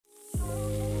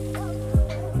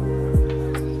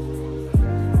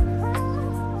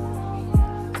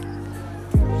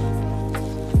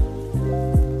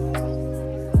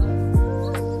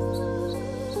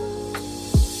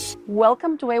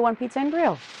Welcome to A1 Pizza and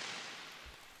Grill.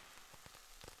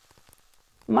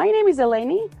 My name is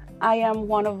Eleni. I am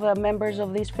one of the members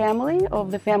of this family,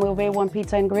 of the family of A1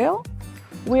 Pizza and Grill.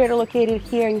 We are located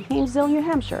here in Hinsdale, New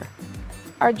Hampshire.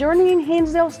 Our journey in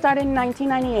Hinsdale started in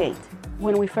 1998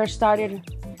 when we first started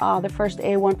the first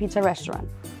A1 Pizza restaurant.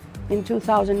 In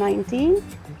 2019,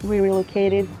 we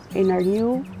relocated in our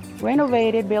new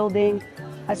renovated building.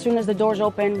 As soon as the doors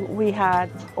opened, we had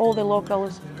all the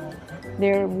locals.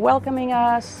 They're welcoming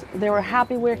us. They were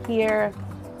happy we're here.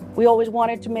 We always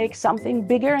wanted to make something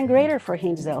bigger and greater for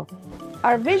Hinsdale.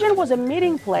 Our vision was a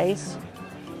meeting place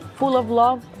full of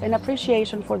love and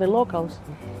appreciation for the locals,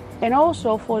 and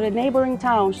also for the neighboring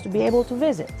towns to be able to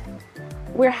visit.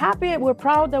 We're happy, we're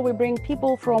proud that we bring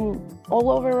people from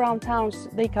all over around towns.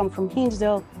 They come from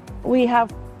Hinsdale. We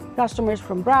have customers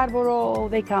from Bradboro,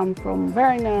 they come from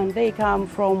Vernon, they come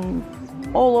from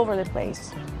all over the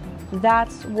place.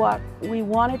 That's what we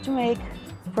wanted to make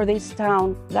for this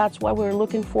town. That's what we're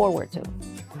looking forward to.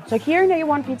 So here in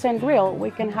A1 Pizza and Grill, we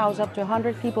can house up to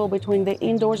 100 people between the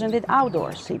indoors and the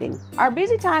outdoor seating. Our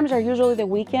busy times are usually the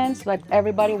weekends, but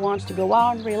everybody wants to go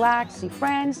out and relax, see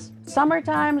friends. Summer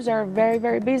times are very,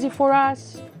 very busy for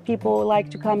us. People like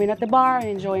to come in at the bar and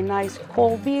enjoy a nice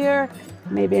cold beer,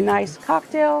 maybe a nice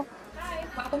cocktail.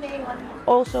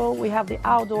 Also, we have the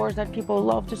outdoors that people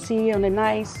love to see on a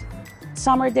nice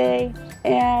summer day.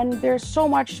 And there's so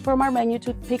much from our menu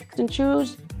to pick and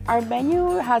choose. Our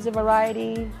menu has a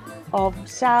variety of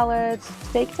salads,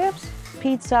 steak tips,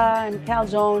 pizza and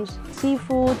calzones,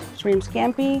 seafood, shrimp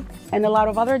scampi, and a lot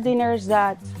of other dinners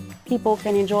that people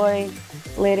can enjoy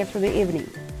later through the evening.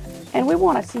 And we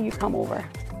want to see you come over.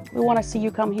 We want to see you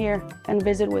come here and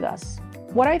visit with us.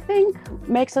 What I think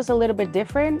makes us a little bit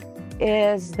different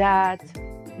is that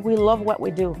we love what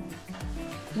we do.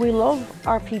 We love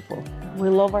our people. We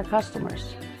love our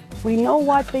customers. We know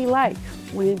what they like.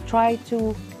 We try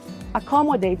to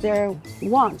accommodate their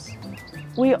wants.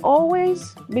 We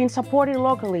always been supported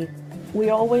locally. We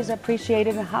always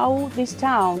appreciated how this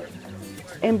town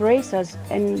embraces us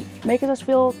and makes us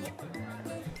feel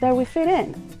that we fit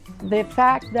in. The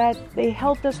fact that they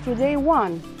helped us through day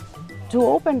one to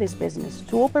open this business,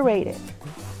 to operate it.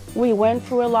 We went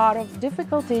through a lot of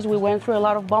difficulties, we went through a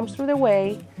lot of bumps through the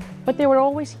way, but they were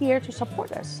always here to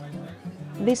support us.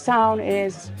 This town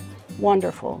is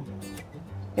wonderful.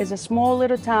 It's a small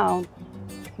little town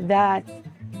that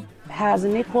has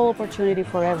an equal opportunity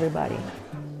for everybody.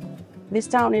 This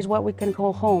town is what we can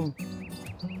call home.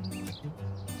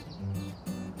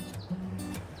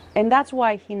 And that's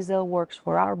why Hinsdale works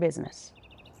for our business.